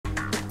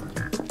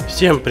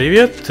Всем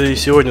привет! И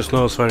сегодня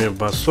снова с вами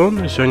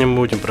Бассон. И сегодня мы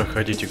будем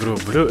проходить игру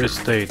Blue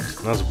Estate.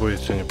 У нас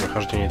будет сегодня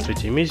прохождение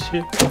третьей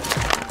миссии.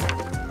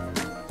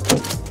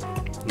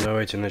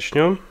 Давайте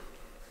начнем.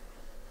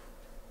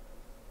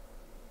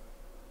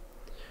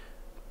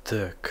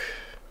 Так.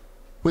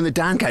 When the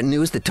Don got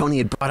news that Tony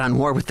had brought on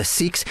war with the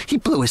Sikhs, he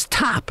blew his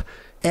top.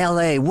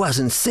 L.A.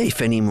 wasn't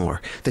safe anymore.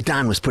 The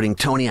Don was putting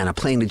Tony on a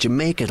plane to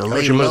Jamaica to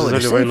lay low at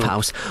a safe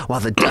house. While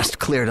the dust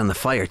cleared on the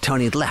fire,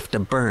 Tony had left to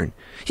burn.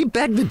 He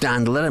begged the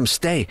Don to let him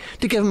stay,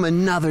 to give him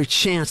another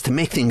chance to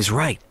make things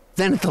right.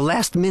 Then at the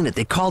last minute,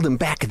 they called him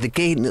back at the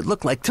gate, and it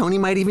looked like Tony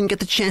might even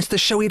get the chance to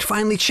show he'd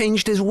finally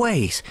changed his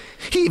ways.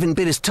 He even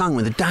bit his tongue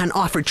when the Don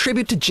offered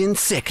tribute to Jin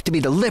Sik to be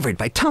delivered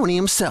by Tony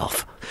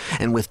himself,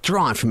 and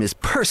withdrawn from his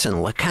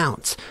personal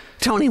accounts.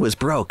 Tony was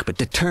broke, but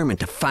determined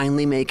to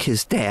finally make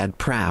his dad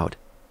proud.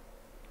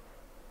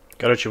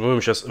 Короче, мы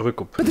будем сейчас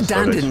выкуп. But the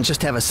Don didn't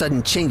just have a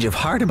sudden change of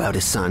heart about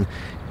his son.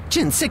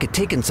 Jin Sik had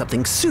taken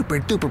something super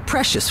duper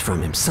precious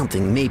from him,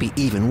 something maybe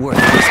even worth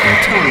risking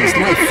Tony's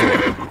life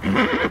for.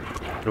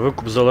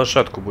 Выкуп за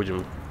лошадку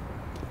будем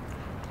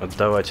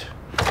отдавать.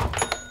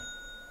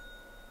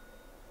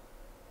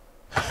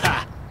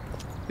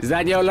 Is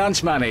that your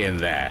lunch money in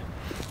there?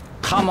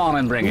 Come on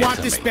and bring it to me.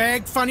 Want this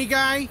bag, funny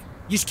guy?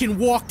 You can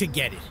walk to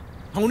get it.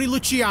 Tony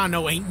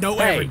Luciano ain't no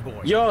errand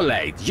boy. You're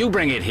late. You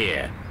bring it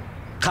here.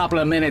 Couple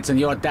of minutes and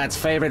your dad's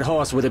favorite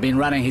horse would have been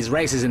running his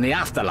races in the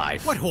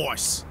afterlife. What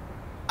horse?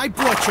 I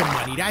brought your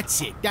money,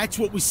 that's it. That's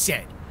what was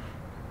said.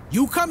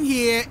 You come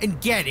here and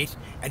get it,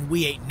 and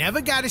we ain't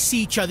never gotta see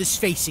each other's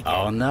face again.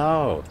 Oh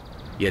no,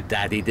 your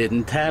daddy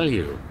didn't tell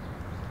you.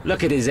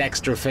 Look at his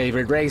extra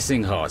favorite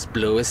racing horse,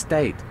 Blue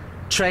Estate.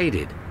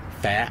 Traded,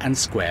 fair and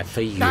square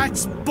for you.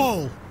 That's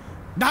bull.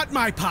 Not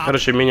my pop.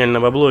 Короче, меняли на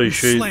бабло,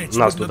 еще и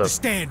нас туда.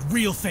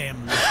 Real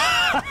family.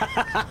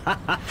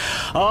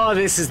 Oh,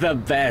 this is the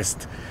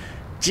best.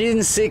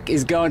 Jin Sik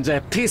is going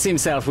to piss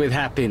himself with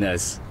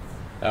happiness.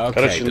 Okay,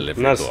 короче,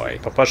 delivery нас boy.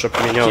 папаша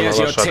поменял на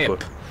лошадку.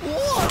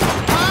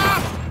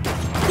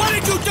 What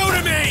did you do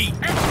to me?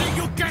 After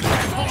you get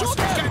that horse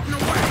getting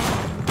away.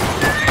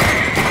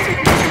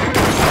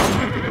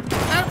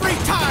 Every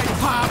time,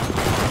 Pop,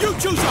 you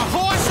choose a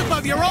horse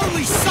above your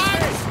only son.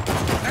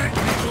 That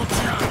little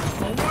John,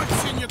 for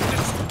once in your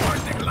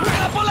working life,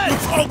 you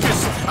focus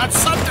on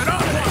something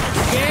other.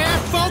 Yeah,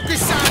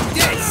 focus on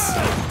this.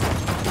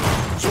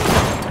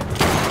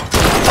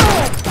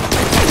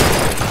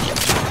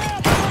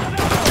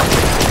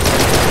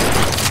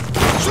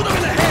 Shoot him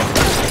in the head.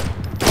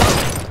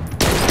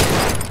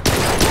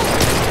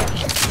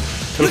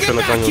 Look at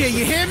back here,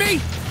 you hear me?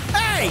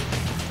 Hey!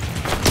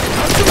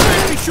 Don't you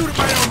make me shoot at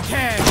my own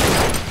cash!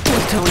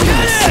 What Tony and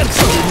the Sikhs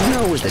didn't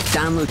know was that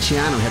Don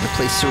Luciano had the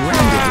place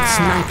surrounded with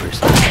snipers.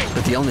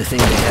 But the only thing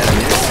they had on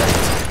their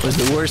sights was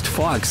the worst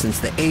fog since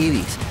the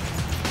 80s.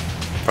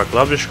 По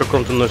кладбищу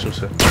каком-то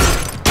носимся.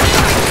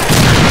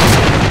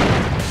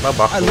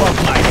 Бабах. I love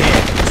my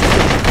head.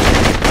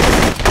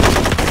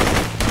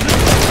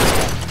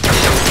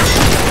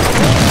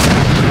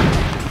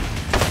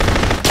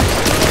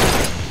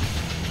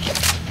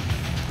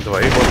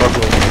 Двоих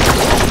бабахнул.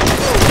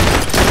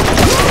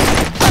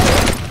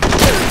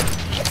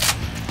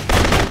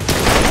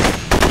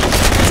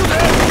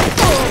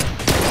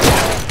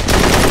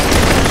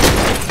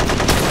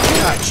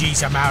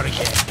 Jeez, I'm out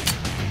again.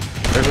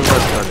 Как же вы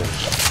отстали?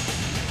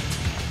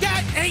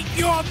 That ain't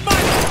your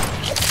money!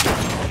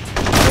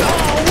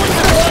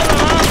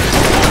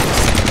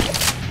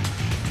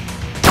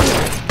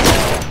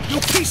 You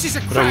pieces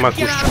of crap,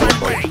 get out of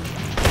my way!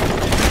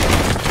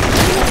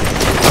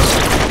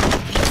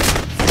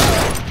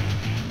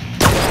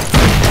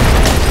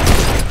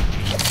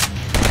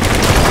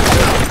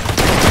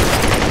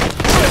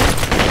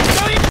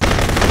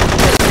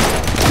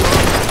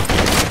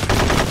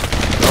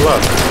 Да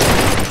ладно.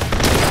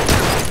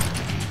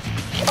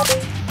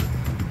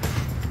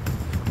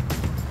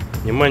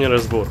 Внимание,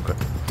 разборка.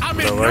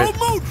 Давай.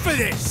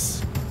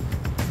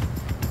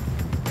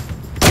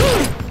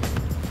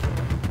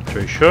 Что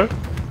еще?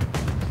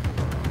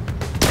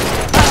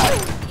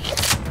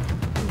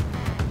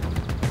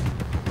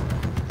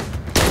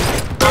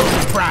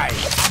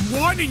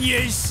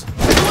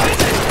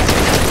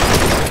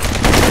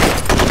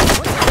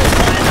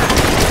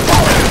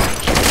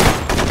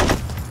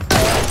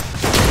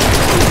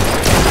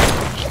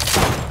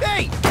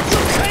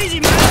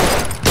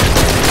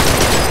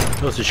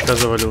 Досочка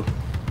завалил.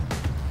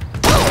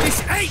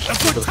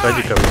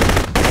 Подходи ко мне.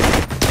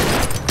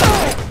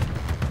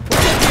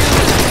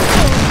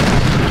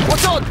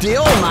 What's all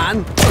deal,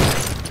 man?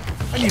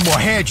 I need more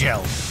hair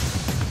gel.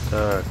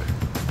 Так.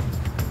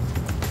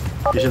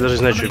 Если даже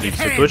знаю, что бить,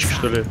 цветочки,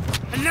 что ли?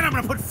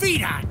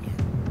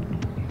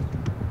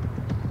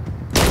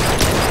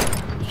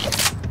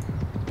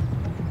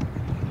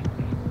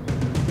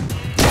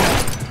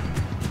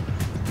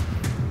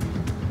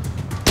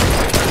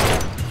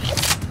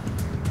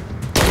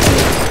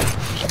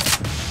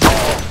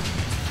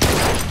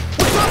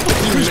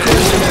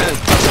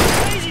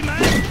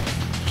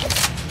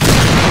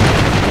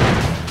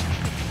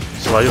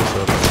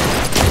 Свалился.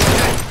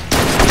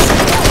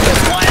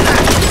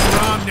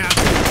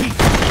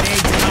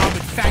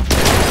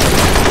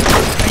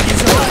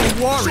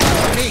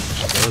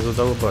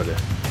 попали.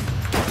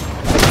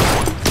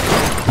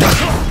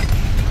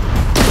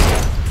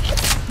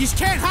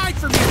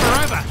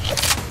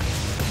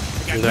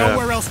 Да.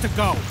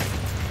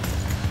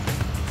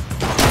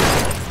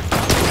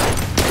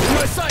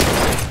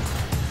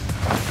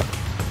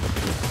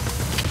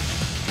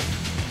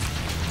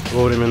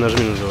 Вовремя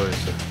нажми,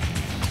 называется.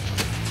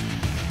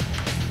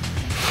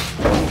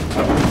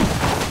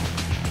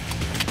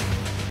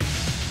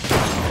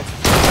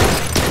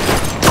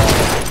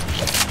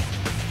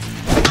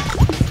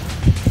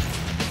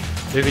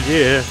 Ты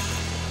где,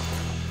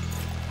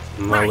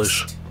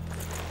 малыш?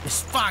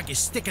 This fog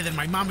is thicker than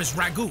my mama's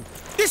ragu.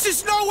 This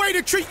is no way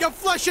to treat your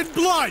flesh and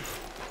blood.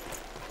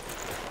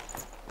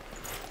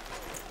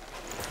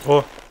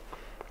 О,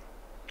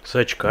 с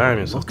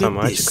очками, с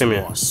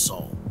автоматиками.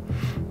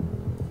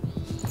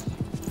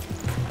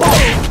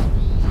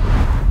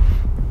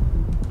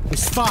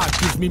 This fog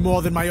gives me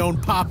more than my own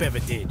pop ever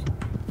did.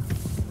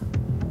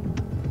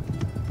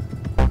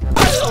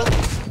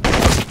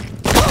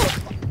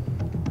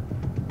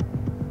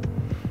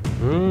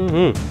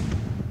 Угу.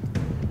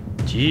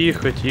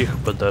 Тихо, тихо,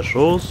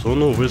 подошел,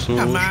 сунул,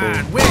 высунул, ушел.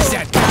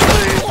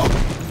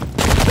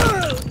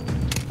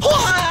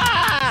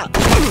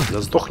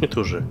 Да сдохни ты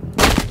уже.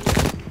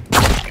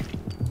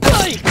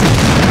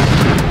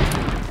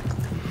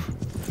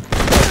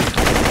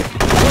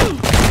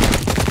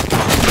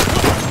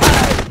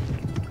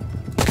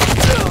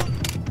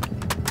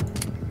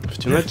 В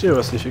темноте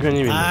вас нифига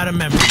не видно.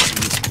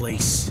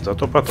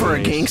 Зато патроны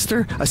есть. For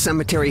a gangster, a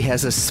cemetery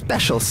has a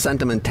special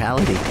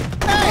sentimentality.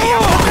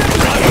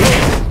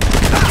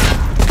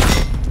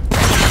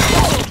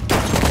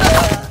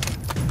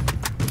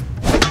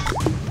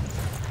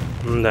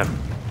 Да.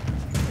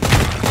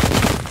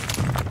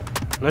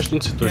 Значит, не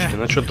цветочки,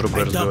 на что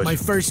другое разговаривать. My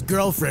first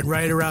girlfriend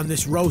right around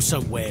this row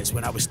somewheres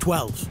when I was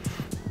 12.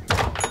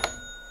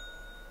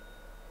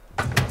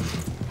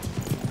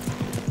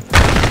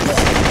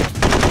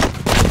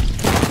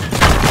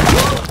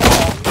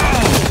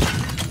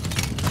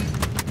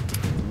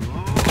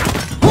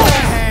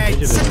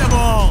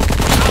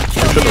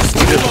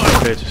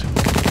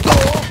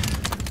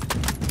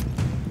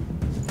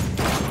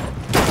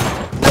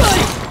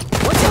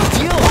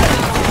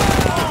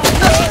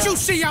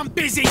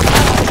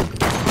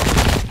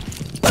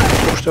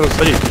 Что надо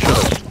садить, еще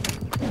раз.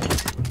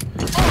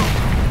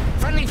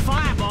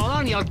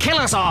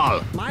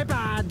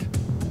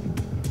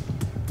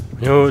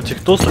 У него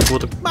этих толстых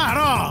вот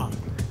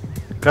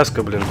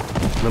каска, блин,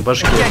 на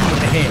башке.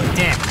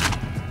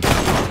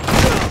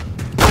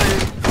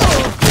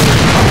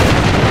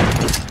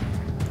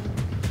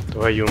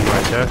 Твою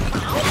мать, а.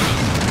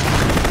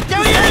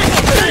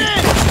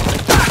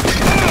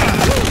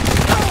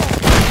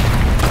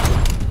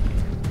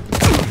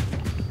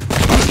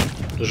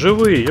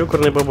 Живые,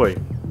 ёкарный бабай.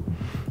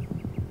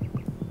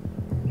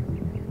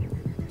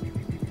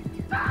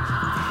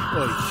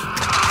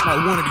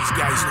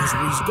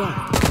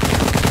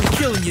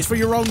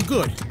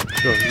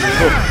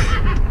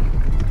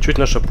 Чуть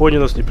наша пони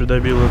нас не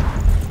придавила.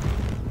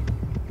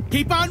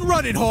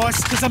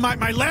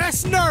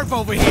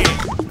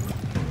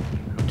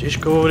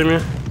 Аптечка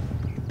вовремя.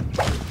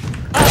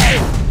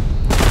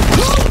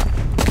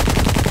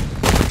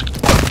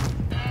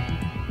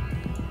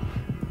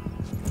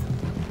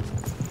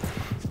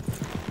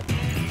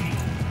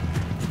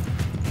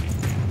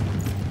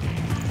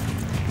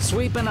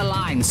 Sweep in a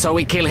line so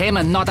we kill him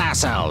and not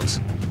ourselves.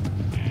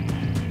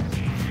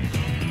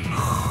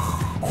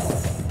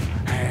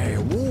 Hey,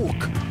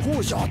 look,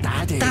 who's your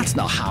daddy? That's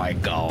not how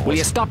it goes. Will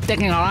you stop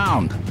digging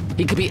around?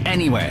 He could be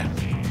anywhere.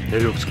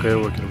 Люк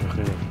Скайуокер,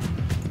 нахрена.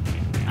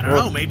 I don't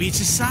know, maybe it's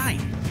a sign.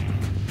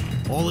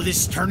 All of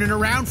this turning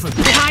around for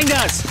me. Behind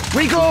us!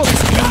 Regroup!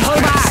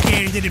 Pull back!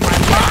 Standing in my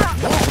back.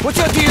 What's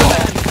your deal,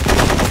 man?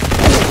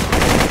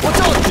 What's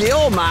your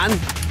deal, man?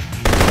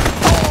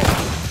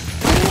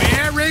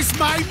 Where is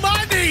my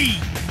money?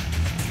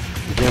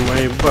 Где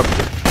мои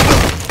бабки?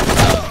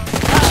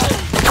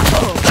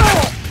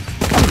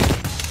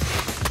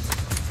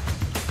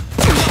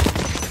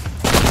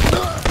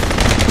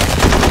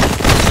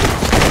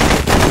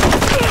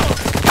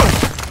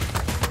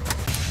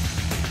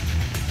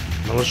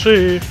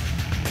 Малыши!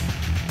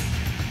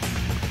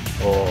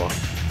 О!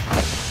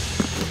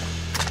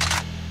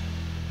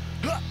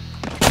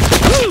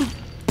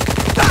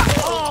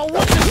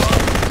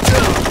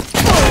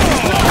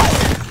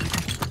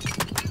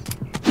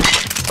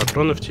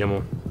 Патроны в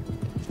тему.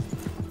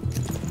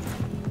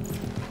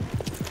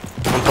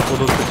 Он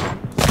походу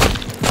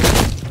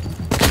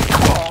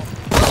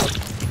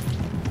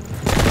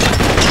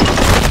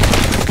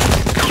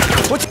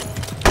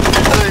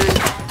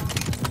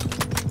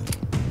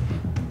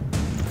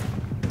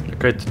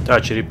какая-то... А,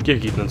 черепки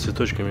какие-то над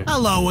цветочками.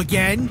 Hello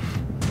again.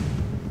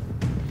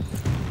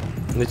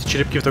 Эти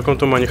черепки в таком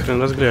тумане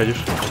хрен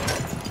разглядишь.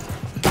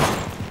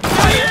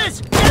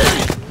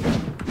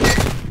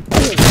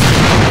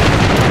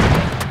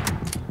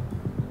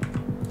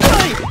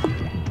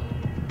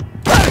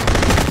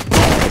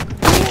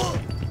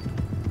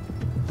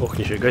 Ох,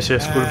 нифига себе,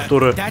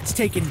 скульптура.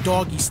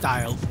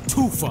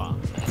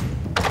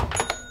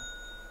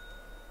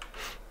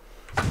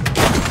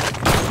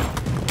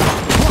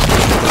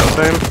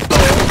 бросаем.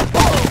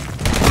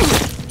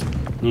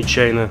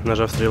 Нечаянно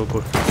нажав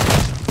стрелку.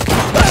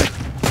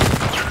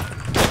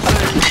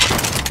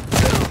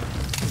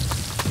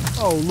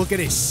 Oh, look at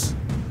this.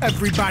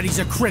 Everybody's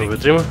a critic.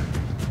 Смотрим.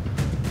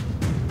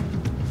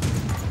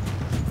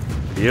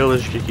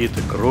 Белочки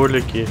какие-то,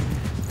 кролики,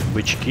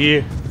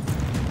 бычки.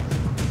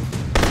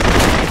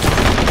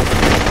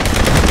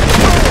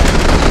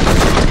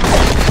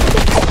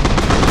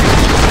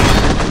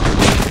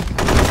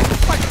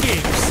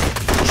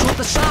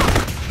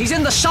 He's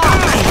in the shop!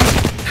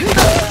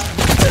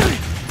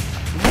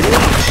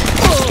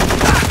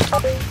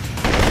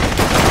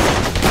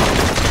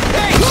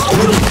 Hey!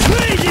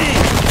 Crazy!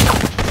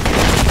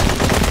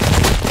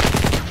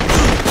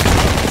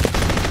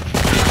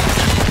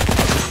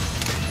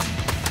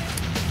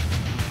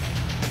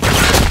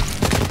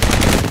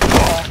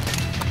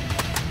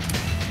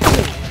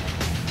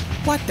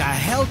 What the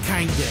hell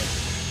kind of...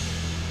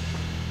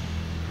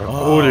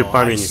 Акули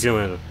памятник,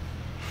 ё-моё.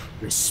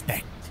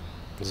 Respect.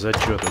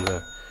 Зачетом,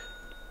 да.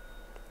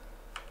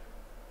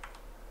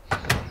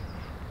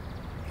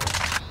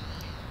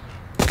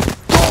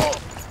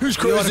 Who's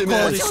crazy,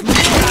 man?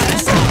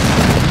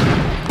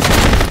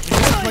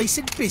 Place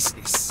in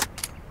business.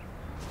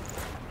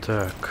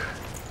 Так.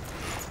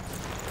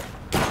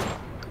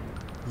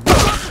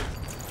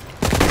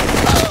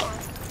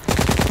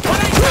 What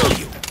I tell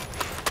you?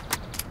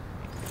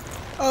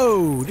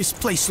 Oh, this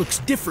place looks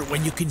different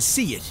when you can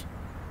see it.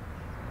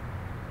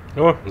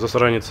 О,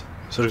 засранец.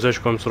 С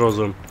рюкзачком с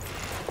розовым.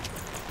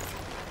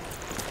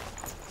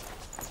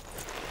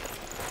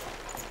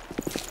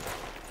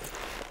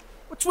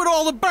 What's with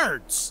all the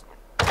birds?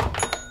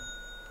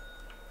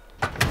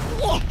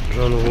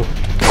 Жанру.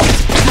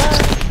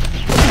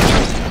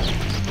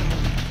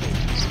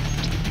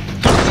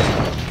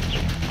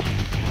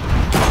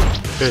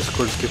 Опять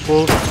скользкий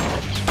пол.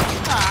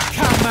 Ah,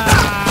 come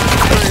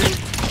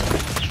on!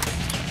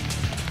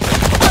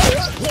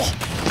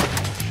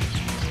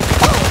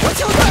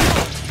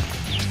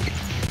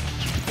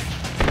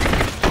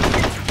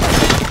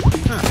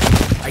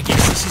 I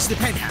guess this is the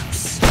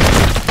penthouse.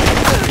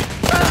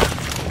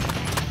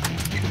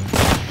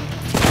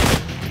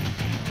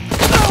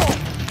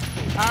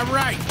 All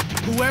right.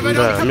 Whoever don't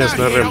Да, come out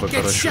местная here, Рэмбо, don't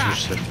get короче, shot.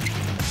 видишься.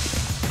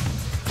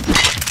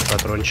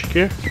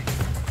 Патрончики.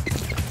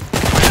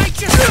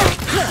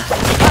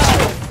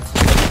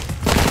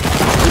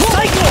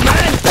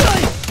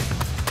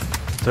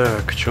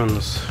 Так, что у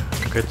нас?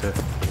 Какая-то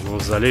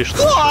мавзолей, что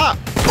ли?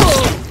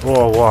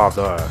 О, вау,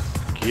 да.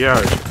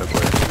 Киярчик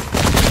такой.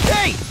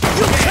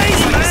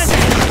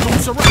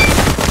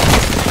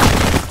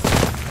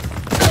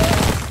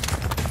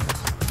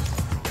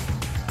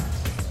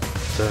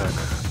 Так.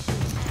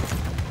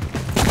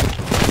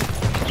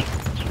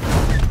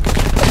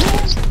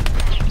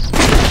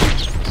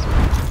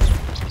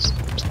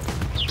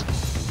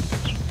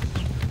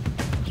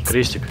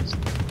 Крестик.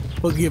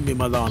 Forgive me,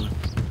 Madonna,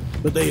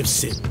 but they have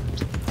sinned.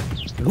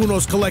 And who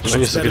knows collections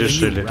Они better than you,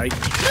 согрешили. right?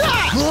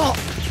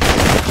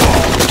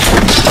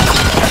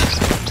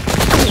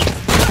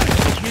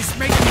 He's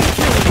making me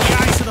kill in the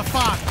eyes of the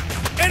Father.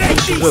 It ain't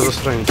Сюда decent.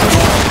 засранец.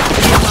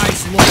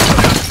 Realize Lord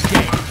without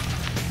dead.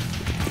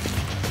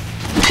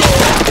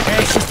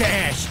 Ashes to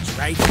ashes,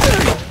 right?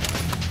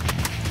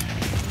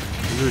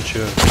 Ну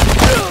чё?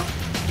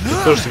 Ты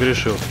тоже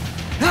согрешил.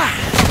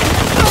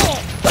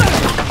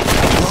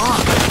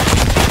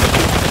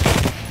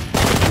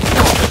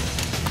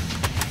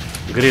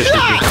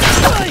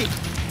 Грешники.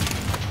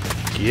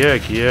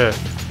 Кия.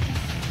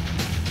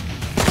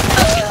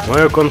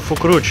 Мое конфу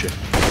круче.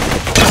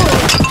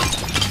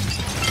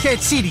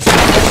 Can't see these.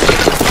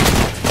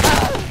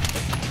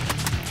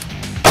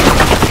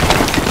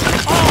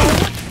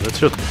 Да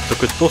чё,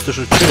 такой толстый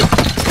же череп.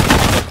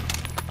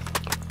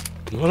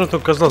 Можно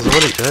только козла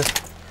завалить, а?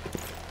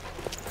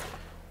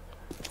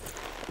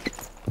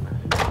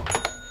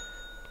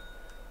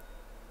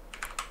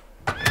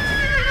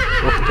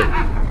 Ух ты.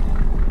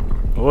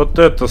 Вот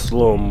это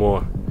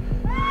слоумо.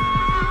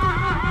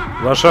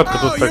 Лошадка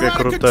тут такая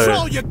крутая.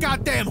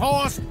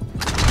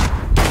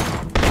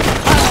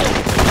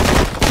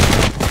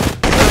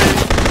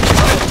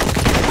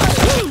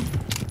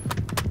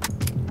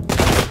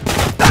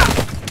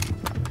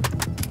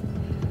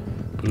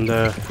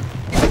 Да.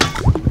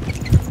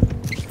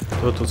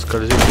 Кто тут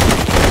скользит?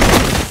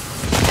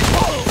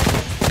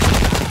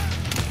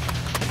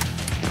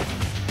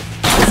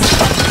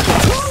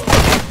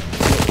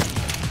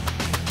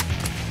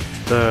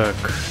 Так,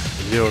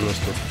 где у нас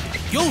тут?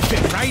 Я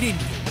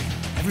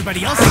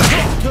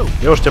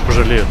уж тебя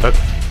пожалею, так?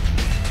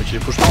 По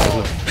черепушке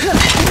можно.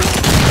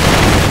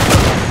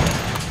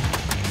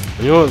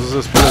 У него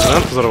за спиной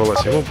граната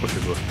взорвалась, ему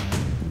пофигу.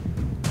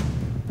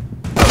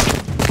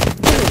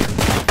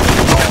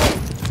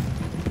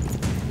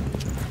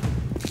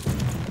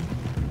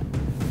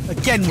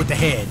 Again with the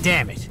hair,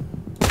 damn it.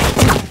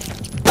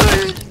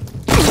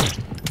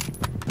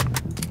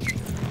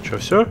 Чё,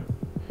 все?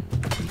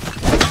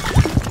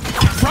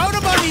 Throw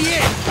the money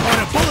in, or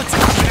the bullets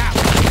are coming out.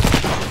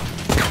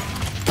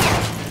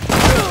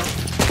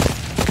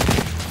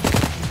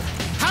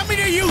 How many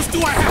many of you do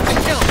I have to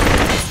kill?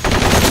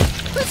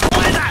 Let's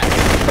play that!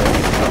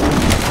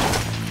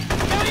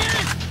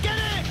 Get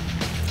it!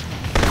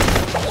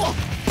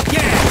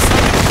 Yeah, it's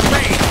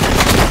great!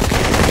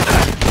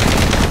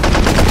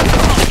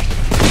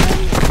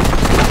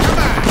 Come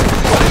on!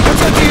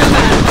 What's up to you,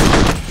 man?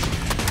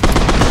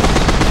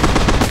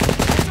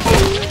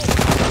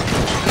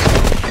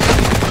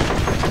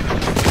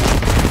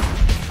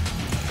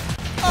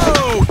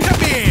 Oh, come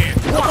here!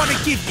 I want to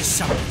give you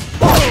something.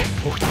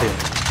 Ух ты.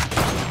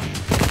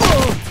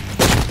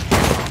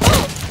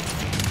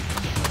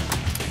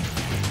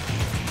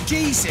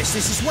 Jesus,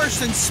 this is worse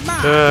than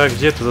smart. Так,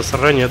 где ты,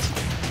 засранец?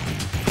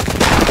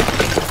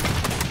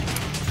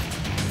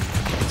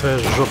 Твоя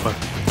жопа.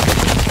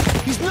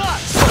 He's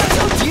nuts!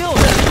 Don't deal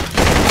with him!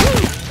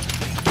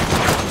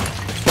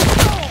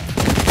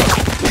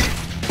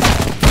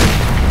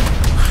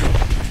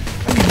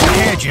 I need my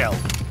hair gel.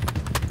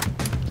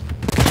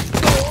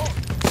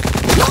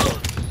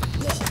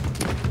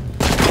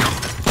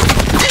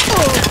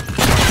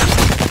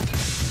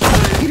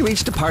 He'd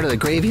reached a part of the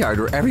graveyard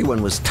where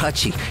everyone was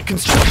touchy.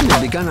 Construction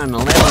had begun on an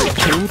elaborate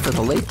tomb for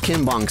the late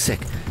Kim Bong-sik.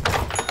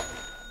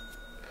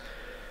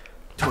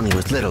 Tony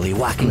was literally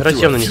walking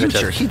through a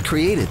future he'd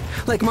created,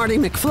 like Marty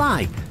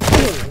McFly.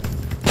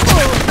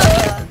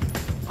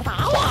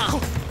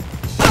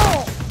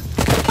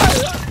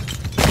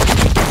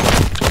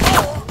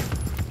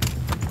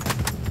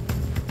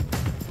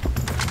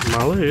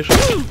 Малыш.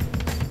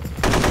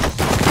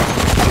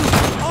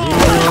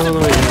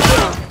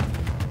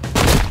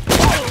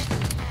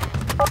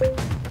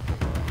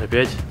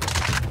 Опять?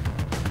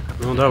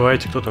 Ну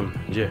давайте, кто там?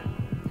 Где?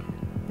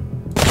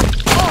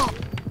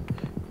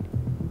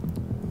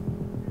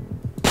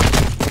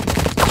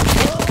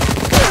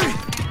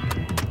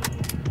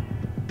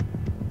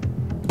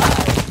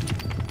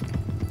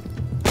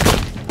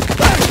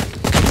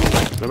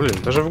 Да блин,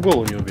 даже в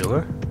голову не убил,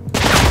 а?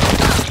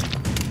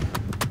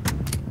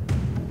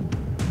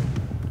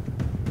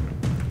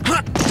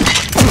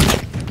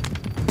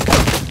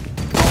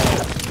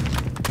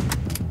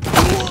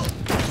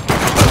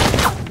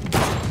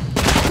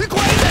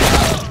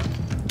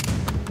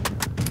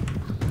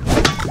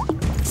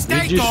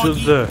 Иди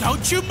сюда.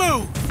 Don't you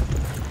move.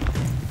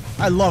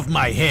 I love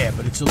my hair,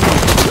 but it's a little...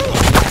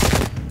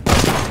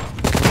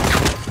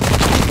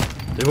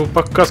 Ты ему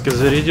по каске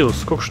зарядил.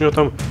 Сколько ж у него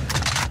там...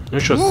 Ну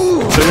что,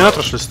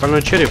 терминатор, что ли?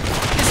 Стальной череп?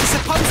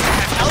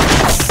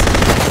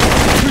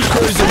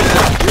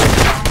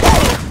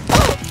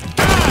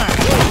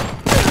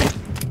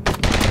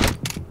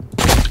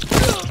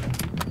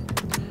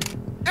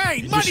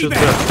 Иди сюда.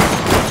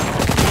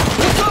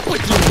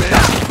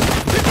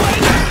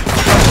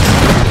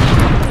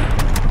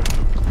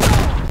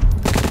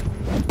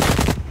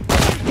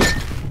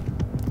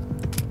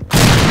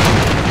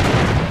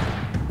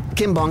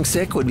 Kim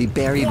Bong-sik would be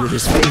buried with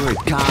his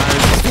favorite cars,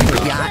 his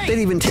favorite yacht. They'd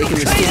even taken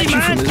the statue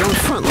from his own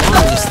front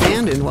lawn to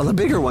stand in while a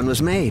bigger one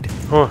was made.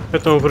 О,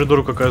 этому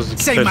придурку, оказывается,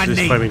 китайцы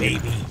из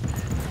памяти.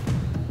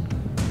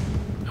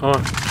 О.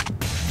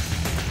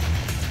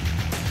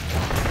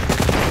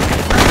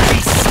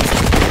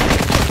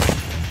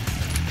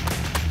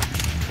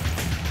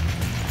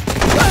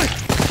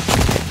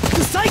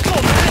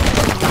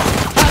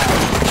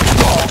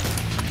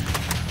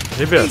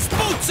 Ребят,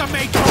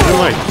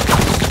 снимай.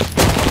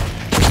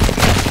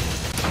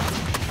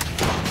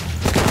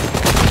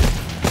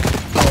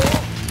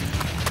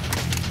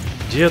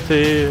 Где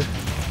ты?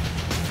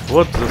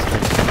 Вот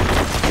застрелись.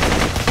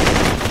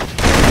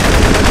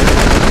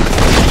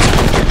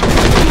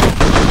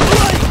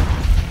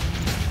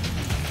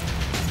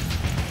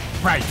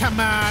 Right, come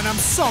on, I'm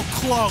so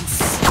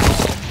close.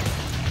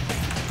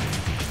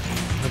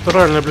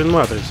 Натуральная, блин,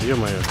 матрица,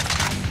 ё-моё.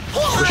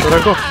 Слушай,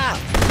 врагов.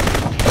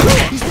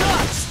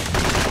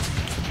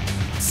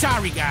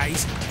 Sorry,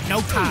 guys,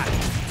 no time.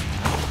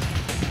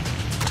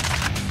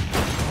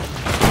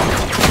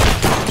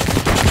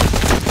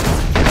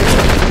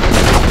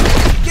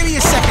 Give me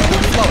a second to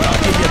reload. I'll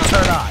give you a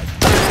third eye.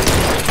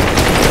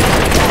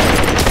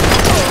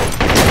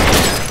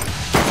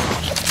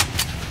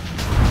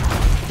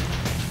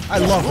 I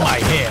love my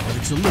hair, but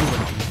it's a little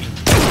inconvenient.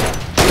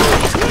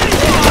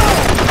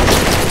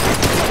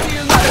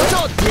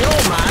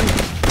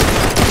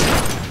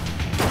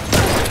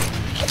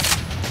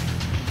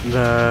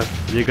 Да,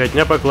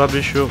 беготня по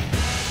кладбищу.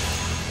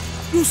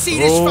 You see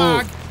this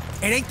fog?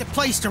 It ain't the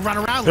place to run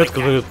around like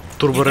that.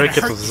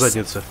 Турборакета в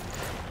заднице.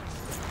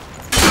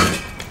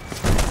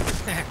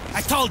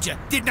 I told you,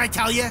 didn't I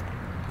tell you?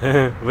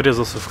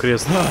 Врезался в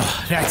крест.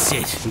 That's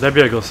it.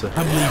 Добегался.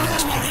 I'm leaving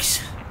this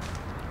place.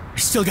 I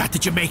still got the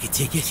Jamaica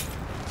ticket.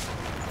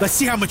 Let's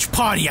see how much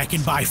party I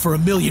can buy for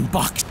 $1 million.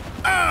 Oh,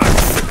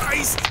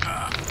 Christ!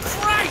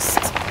 Christ!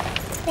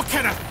 What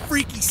kind of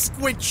freaky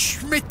squint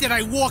Schmidt did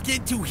I walk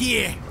into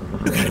here?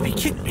 You gotta be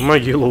kidding me.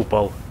 Могила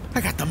упал. I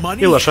got the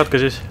money. И лошадка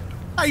здесь.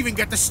 I even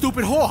got the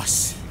stupid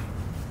horse.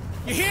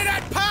 You hear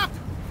that, Pop?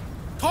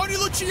 Tony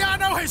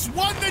Luciano has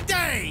won the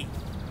day!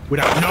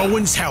 Without no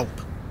one's help.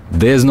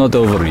 Day's not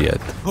over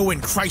yet. Who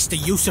in Christ are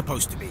you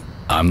supposed to be?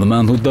 I'm the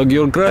man who dug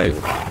your grave.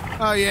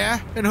 Oh, yeah?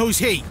 And who's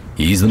he?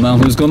 He's the man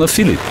who's gonna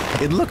fill it.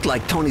 It looked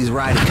like Tony's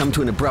ride had come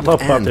to an abrupt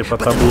end, but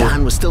the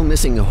Don was still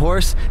missing a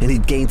horse, and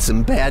he'd gained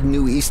some bad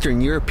new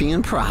Eastern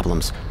European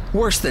problems.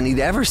 Worse than he'd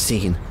ever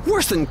seen.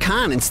 Worse than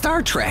Khan in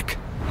Star Trek.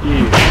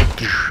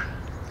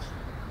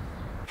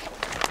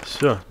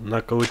 Все,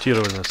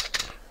 нокаутировали нас.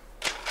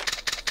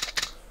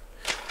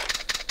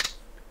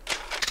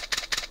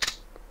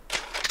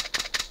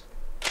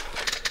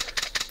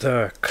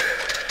 Так,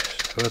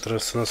 в этот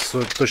раз у нас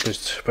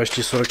точность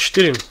почти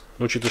 44,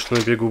 учитывая, что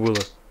на бегу было.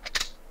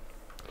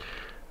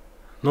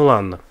 Ну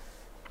ладно.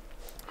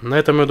 На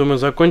этом, я думаю,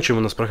 закончим.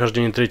 У нас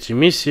прохождение 3-й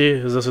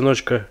миссии за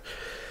сыночка.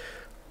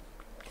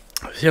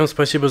 Всем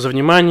спасибо за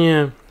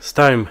внимание.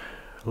 Ставим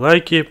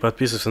лайки,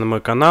 подписываемся на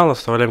мой канал,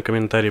 оставляем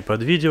комментарии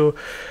под видео.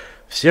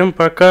 Всем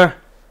пока,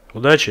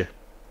 удачи!